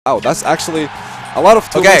Wow, that's actually a lot of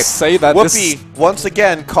tourists say that Whoophee once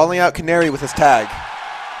again calling out Canary with his tag.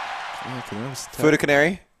 Fuda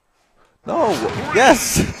Canary? No.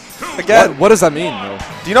 Yes. Again. What does that mean? No.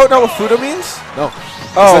 Do you know what Fuda means? No.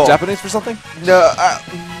 Oh. Is that Japanese for something? No.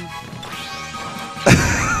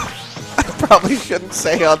 I probably shouldn't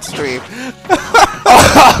say on stream.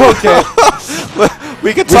 Okay.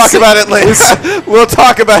 We can talk about it later. We'll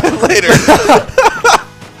talk about it later.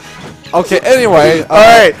 Okay, anyway.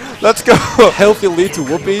 Alright, let's go. Healthy lead to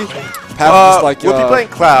Whoophee. Whoophee playing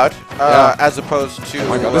Cloud, as opposed to... Oh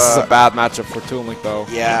my god, this is a bad matchup for Toon Link, though.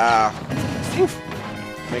 Yeah.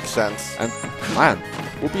 Makes sense. And, man,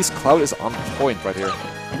 Whoopee's Cloud is on point right here.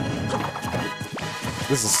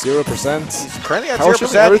 This is 0%. He's currently at Power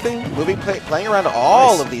 0%. Everything. Whoophee playing around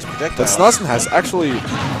all of these projectiles. But Snasen has actually...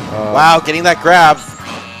 wow, getting that grab.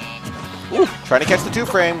 Ooh, trying to catch the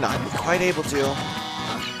 2-frame. Not quite able to.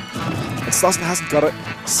 And Snasen hasn't got a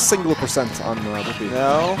single % on Whoophee.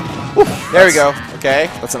 No. There we go. Okay.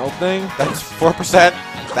 That's an opening. That's 4%.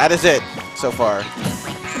 That is it so far.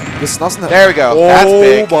 There we go. That's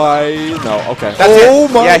big. Oh my... No, okay. That's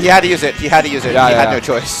it. My... Yeah, he had to use it. He had to use it. Yeah, he had no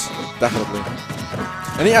choice. Definitely.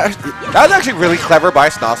 And he actually... That was actually really clever by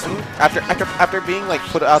Snasen. After being like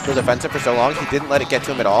put out the defensive for so long, he didn't let it get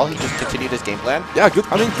to him at all. He just continued his game plan. Yeah, good.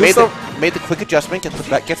 I mean, good made the quick adjustment, gets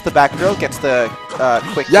the back throw, gets the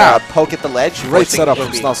quick poke at the ledge. Great setup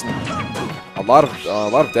from Snasen. A lot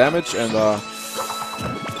of damage and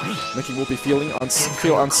making Whoophee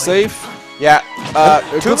feel unsafe. Yeah,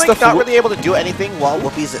 Toon Link not really able to do anything while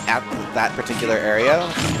Whoopee's at that particular area.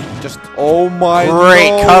 Just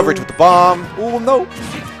great coverage with the bomb. Oh no.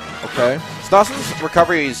 Okay. Snasen's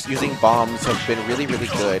recoveries using bombs have been really, really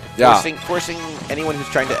good. Yeah. Forcing anyone who's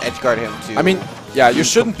trying to edgeguard him to... I mean, yeah, you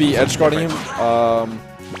shouldn't be edgeguarding him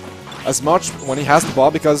as much when he has the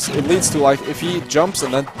bomb, because it leads to, like, if he jumps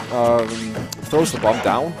and then throws the bomb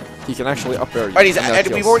down, he can actually up air.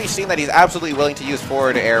 And we've already seen that he's absolutely willing to use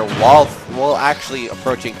forward air while actually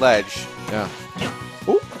approaching ledge. Yeah.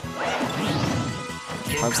 Ooh.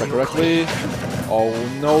 Times that correctly. Oh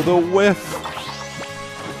no, the whiff.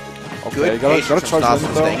 Okay, gotta charge limit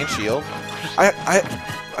though. Staying in shield. I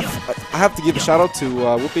have to give a shout out to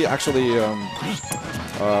Whoophee actually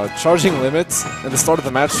charging limits at the start of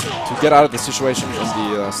the match to get out of the situation in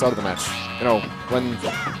the start of the match. You know,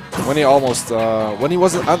 when he almost when he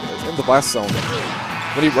wasn't in the blast zone,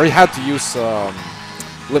 where he had to use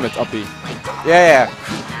limit up B. Yeah.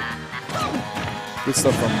 Good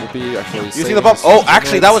stuff from Whoophee actually. Using the bump. Oh,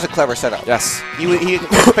 actually, that was a clever setup. Yes. He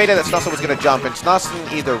anticipated that Snasen was going to jump, and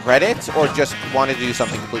Snasen either read it or just wanted to do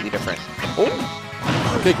something completely different. Oh.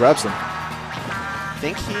 Okay, grabs him. I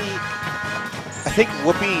think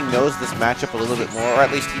Whoophee knows this matchup a little bit more, or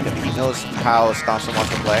at least he knows how Snasen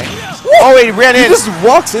wants to play. Oh, he ran in! He just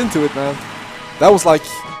walks into it, man. That was like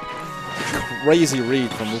a crazy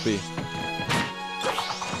read from Whoophee.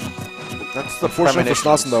 That's the fortunate for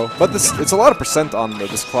Snasen though. But it's a lot of % on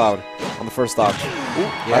this Cloud on the first stock.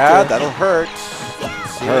 Yeah, that'll hurt.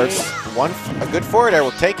 Hurts. A good forward air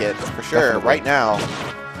will take it for sure. Definitely. Right now.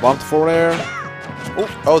 Bomb to forward air.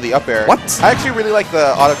 Oh, the up air. What? I actually really like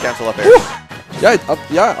the auto cancel up air.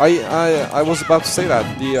 Yeah, I was about to say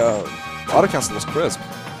that the auto cancel was crisp.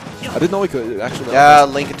 I didn't know we could actually. Yeah,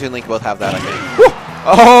 Link and Toon Link both have that, I think.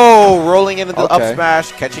 Oh, rolling into the up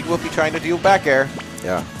smash, catching Whoophee trying to do back air.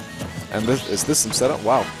 Yeah. And is this some setup?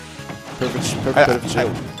 Wow. Perfect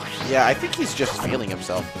shield. Yeah, I think he's just feeling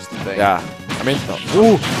himself, is the thing. Yeah. I mean,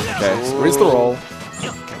 okay, so raise the roll.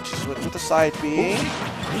 Catches with the side B.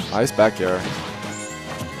 Nice back air.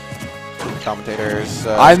 Commentators.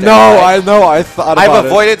 I know. I thought about it. I've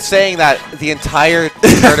avoided saying that the entire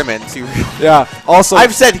tournament. Yeah. Also,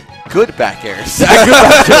 I've said good back airs. Yeah, good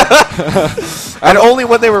back air. And only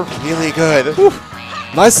when they were really good.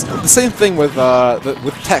 Nice. The same thing with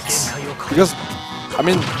techs, because I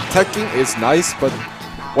mean teching is nice, but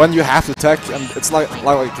when you have to tech and it's like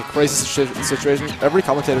a crazy situation, every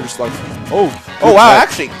commentator is like, oh wow,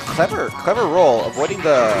 actually clever roll, avoiding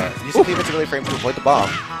using the invincibility frame to avoid the bomb.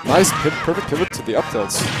 Nice perfect pivot to the up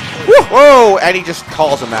tilts. Whoa, and he just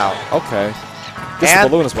calls him out. Okay. And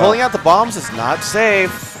balloon as well. Pulling out the bombs is not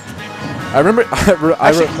safe. I remember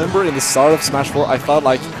in the start of Smash 4, I thought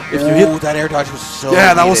like if you hit that air dodge was so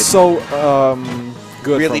that was so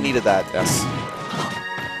good. Really needed that. Yes.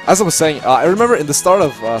 As I was saying, I remember in the start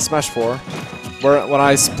of Smash 4, when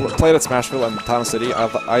I played at Smashville and Town City,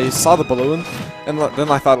 I saw the balloon, and then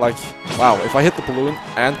I thought like, wow, if I hit the balloon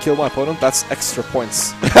and kill my opponent, that's extra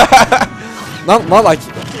points. not like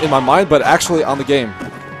in my mind, but actually on the game.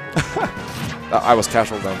 I was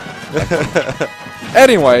casual then.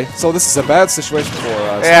 Anyway, so this is a bad situation for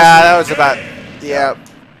yeah, that was about... Yeah,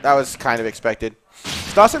 that was kind of expected.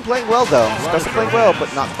 Snasen playing well, though. Snasen playing well,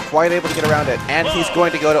 but not quite able to get around it. And he's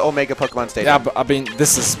going to go to Omega Pokemon Stadium. Yeah, but I mean,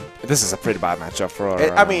 this is a pretty bad matchup for...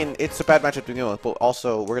 I mean, it's a bad matchup to begin with, but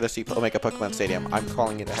also we're going to see Omega Pokemon Stadium. I'm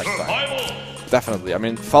calling it ahead of time. Definitely. I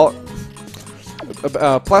mean,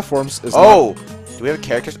 platforms is Oh! Do we have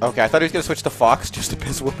characters? Okay, I thought he was going to switch to Fox just to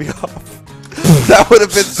piss Whoophee off. That would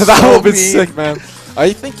have been so that would have been mean. sick, man.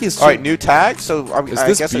 I think he's... Alright, new tag? So, is I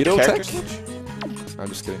this guess Beetle a tech? character switch? I'm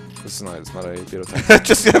just kidding. It's not a Beetle tech.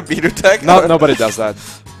 Just a Beetle tech? No, nobody does that.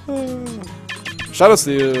 Shoutouts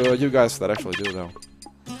to you guys that actually do, though.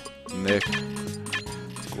 Nick.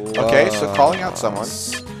 Okay, so calling out someone.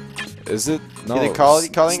 Is it? No. Either calling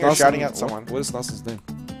or Snasen, shouting at someone. What is Snasen's name?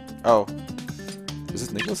 Oh. Is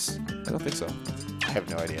it Nicholas? I don't think so. I have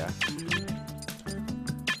no idea.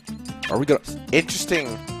 Are we gonna...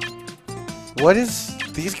 Interesting. What is...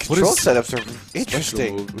 These control setups are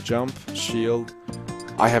interesting. Move, jump, shield.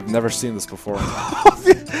 I have never seen this before.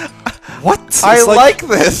 What? I like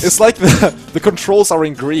this! It's like the controls are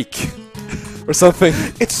in Greek. Or something.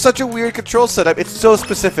 It's such a weird control setup. It's so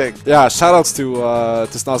specific. Yeah, shoutouts to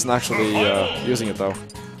Snasen actually using it though.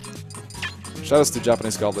 Shoutouts to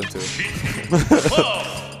Japanese Goblin too.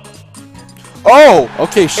 Oh!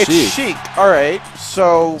 Okay, Sheik. It's Sheik. Alright,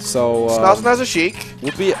 so Snasen has a Sheik.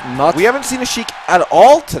 Would be not... We haven't seen a Sheik at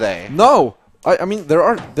all today. No! I mean,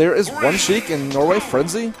 there is one Sheik in Norway,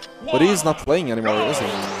 Frenzy, but he's not playing anymore, is he?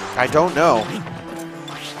 I don't know.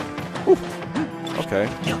 Ooh. Okay.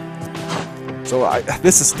 So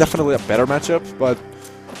this is definitely a better matchup, but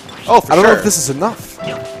oh, for I don't sure. know if this is enough.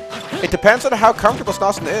 It depends on how comfortable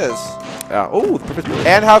Snasen is. Yeah. Oh, the perfect.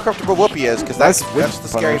 And how comfortable Whoophee is, because that's the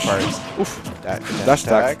scary punish. part. Oof. Dash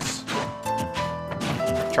attacks.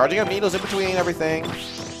 Charging up needles in between everything.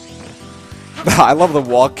 I love the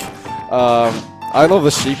walk. I love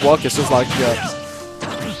the sheep walk. It's just like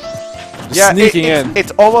sneaking in.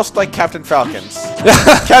 It's almost like Captain Falcon's.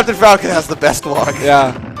 Captain Falcon has the best walk.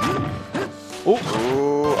 Yeah. Ooh.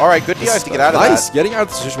 Alright, good DIs to get out of that. Nice, getting out of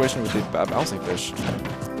the situation with the bouncing fish.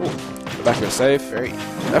 Ooh. The back air safe. Very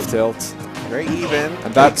left tilt. Very even.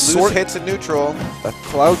 And that loose sword hits in neutral. That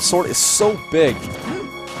cloud sword is so big.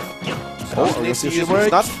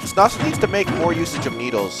 Snasen needs to make more usage of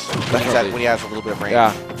needles when he has a little bit of range.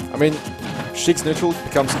 Yeah. I mean, Sheik's neutral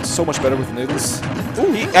becomes so much better with the needles.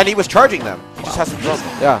 And he was charging them. He just hasn't thrown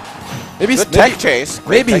them. Yeah. Maybe good tech chase.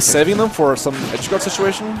 Maybe he's saving them for some edge guard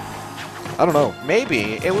situation. I don't know.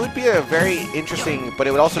 Maybe. It would be a very interesting, but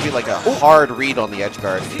it would also be like a hard read on the edge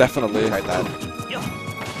guard. Definitely. Tried that.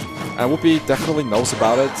 And Whoophee definitely knows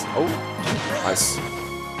about it. Oh, nice.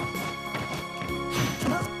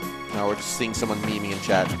 Now we're just seeing someone memeing in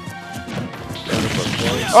chat.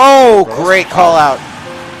 Oh, great call out.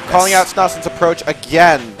 Yes. Calling out Snasen's approach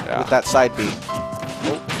again with that side beat.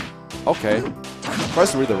 Oh. Okay.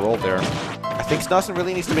 Tries to read the roll there. I think Snasen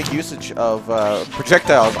really needs to make usage of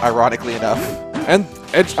projectiles, ironically enough. And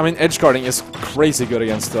edge guarding is crazy good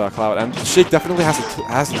against Cloud, and Sheik definitely has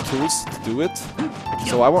the tools to do it.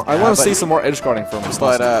 So I want to see some more edge guarding from Snasen.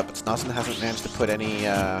 But Snasen hasn't managed to put any.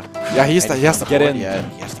 Yeah, he has to get in. Yet.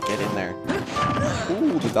 He has to get in there.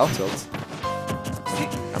 Ooh, the down tilt.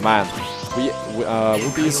 Man,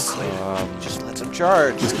 Whoopee's just lets him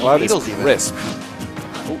charge. His Cloud is crisp.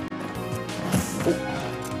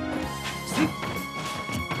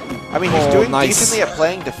 I mean, he's doing decently at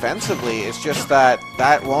playing defensively. It's just that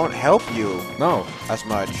won't help you. No, as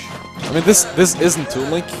much. I mean, this isn't Toon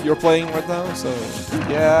Link you're playing right now, so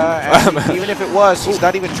yeah. And even if it was, he's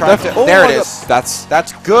not even trying to. Oh, there it is. That's good.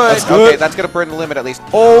 That's good. Okay, that's gonna burn the limit at least.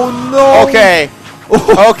 Oh no. Okay.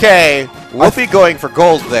 Okay. Whoophee going for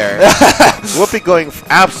gold there. Whoophee going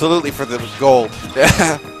absolutely for the gold.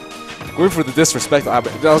 Going for the disrespect. I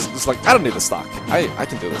was just like, I don't need the stock. I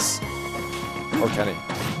can do this. Or can he?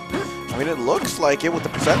 I mean, it looks like it with the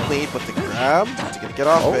percent lead, but the grab, he's going to get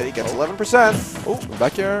off it. He gets 11%. Oh,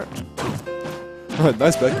 back air.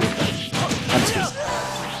 Nice back air.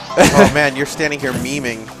 Oh, man, you're standing here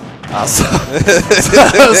memeing.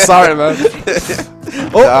 Sorry, man.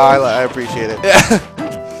 No, I appreciate it.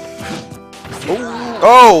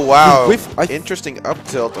 Oh, wow. Interesting up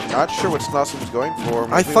tilt. I'm not sure what Snasen was going for.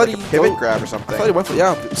 Maybe I thought like a pivot grab or something. I thought he went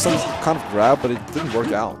for, some kind of grab, but it didn't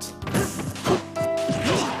work out.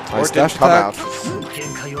 Nice dash attack.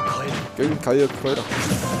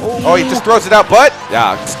 Oh, he just throws it out, but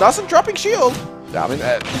yeah, Snasen dropping shield. Yeah, I mean,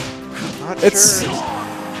 not it's sure.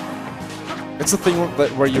 It's a thing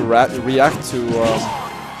where you react to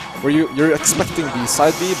Where you're expecting the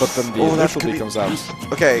side B, but then the neutral B comes out.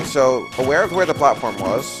 Okay, so aware of where the platform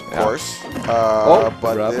was, of course.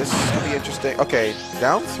 But grab. this could be interesting. Okay,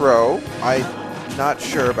 down throw. I'm not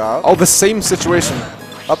sure about. Oh, the same situation.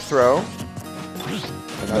 Up throw.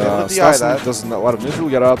 And Snasen does a lot of neutral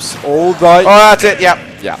get-ups. Oh, that's it. Yep.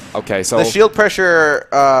 Yeah. Okay. So the shield pressure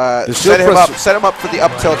set him up for the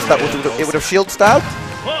up tilts that it would have shield stabbed.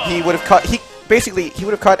 He would have cut. He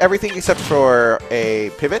would have caught everything except for a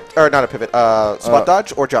pivot, or not a pivot, spot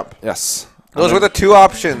dodge or jump. Yes. Those were the two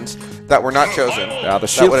options that were not chosen. Yeah, the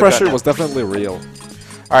shield pressure was definitely real.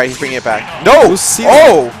 All right, he's bringing it back. No. Lucina.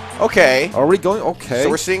 Oh. Okay. Are we going? Okay. So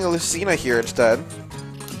we're seeing a Lucina here instead.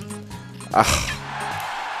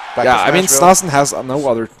 Yeah, I mean, Snasen has no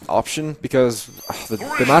other option because the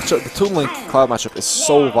matchup, the Toon Link Cloud matchup is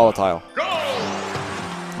so volatile.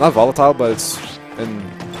 Not volatile, but it's in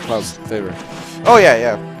Cloud's favor. Oh,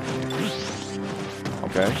 yeah.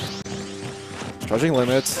 Okay. Charging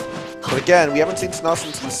limit. But again, we haven't seen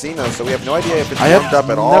Snasen's Lucina, so we have no idea if it's warmed up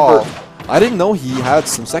at all. I didn't know he had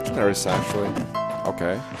some secondaries, actually.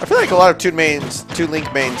 Okay. I feel like a lot of Toon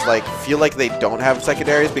Link mains like feel like they don't have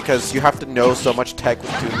secondaries because you have to know so much tech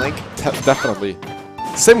with Toon Link. Definitely.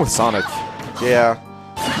 Same with Sonic. Yeah.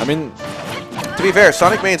 I mean, to be fair,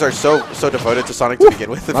 Sonic mains are so devoted to Sonic to begin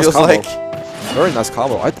with. It feels like. Very nice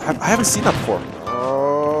combo. I haven't seen that before.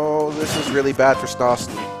 Oh, this is really bad for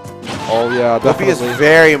Snasen. Oh yeah, definitely. Whoophee is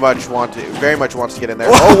very much wants to get in there.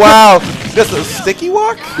 Oh wow, just a sticky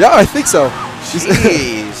walk? Yeah, I think so.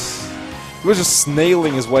 Jeez. He was just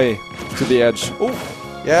snailing his way to the edge. Oh.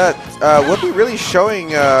 Yeah, Whoophee really showing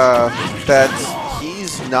that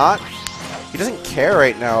he doesn't care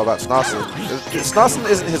right now about Snasen. Snasen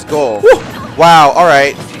isn't his goal. Woo! Wow,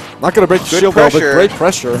 alright. Not gonna break shield though, but great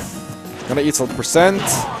pressure. Gonna eat some percent.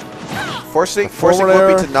 Forcing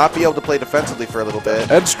Whoophee to not be able to play defensively for a little bit.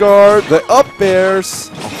 Edge guard, the up airs.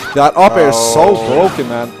 Oh, that up air is so broken,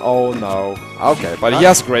 man. Oh no. Okay, but he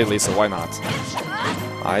has greatly, so why not?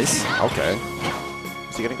 Nice. Okay.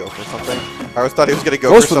 Is he gonna go for something? I always thought he was gonna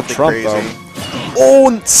go for something Trump, crazy.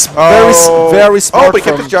 Oh, very smart. Oh, but he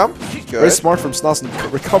kept his jump. Good. Very smart from Snasen,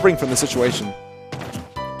 recovering from the situation.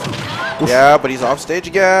 Oof. Yeah, but he's off stage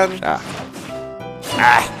again.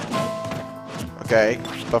 Okay,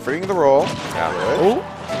 buffering the roll. Yeah. Oh.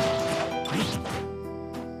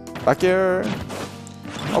 Back air.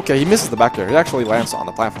 Okay, he misses the back air. He actually lands on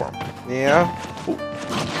the platform. Yeah. Ooh.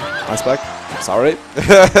 Nice back. Sorry.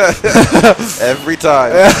 Every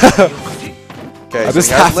time. Okay, so he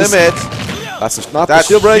has limit. That's not the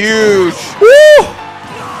shield break. Huge. Woo!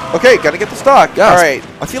 Okay, gotta get the stock. Yeah, all right.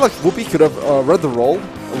 I feel like Whoophee could have read the roll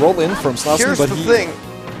in from Snasen. Here's but the thing.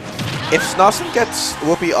 If Snasen gets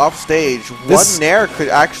Whoophee off stage, one nair could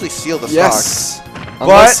actually seal the stock. Yes.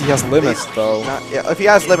 Unless he has limit, though. If he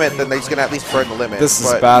has limit, then he's gonna at least burn the limit. This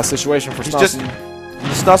is a bad situation for Snasen.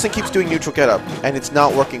 Snasen keeps doing neutral get up, and it's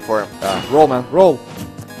not working for him. Roll, man, roll.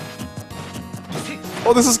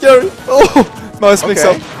 Oh, this is scary. Oh, nice mix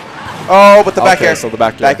up. Oh, but the back air. So the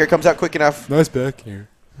back air. Back air comes out quick enough. Nice back air.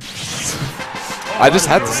 I just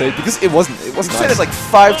had to say it because it wasn't. It wasn't. You said it like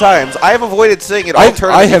 5 times. I have avoided saying it all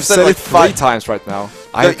tournament. I have said it 3 times right now.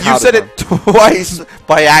 You said it twice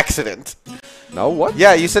by accident. No, what?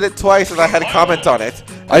 Yeah, you said it twice, and I had a comment on it.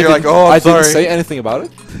 You're like, oh, I'm sorry. didn't say anything about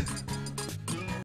it.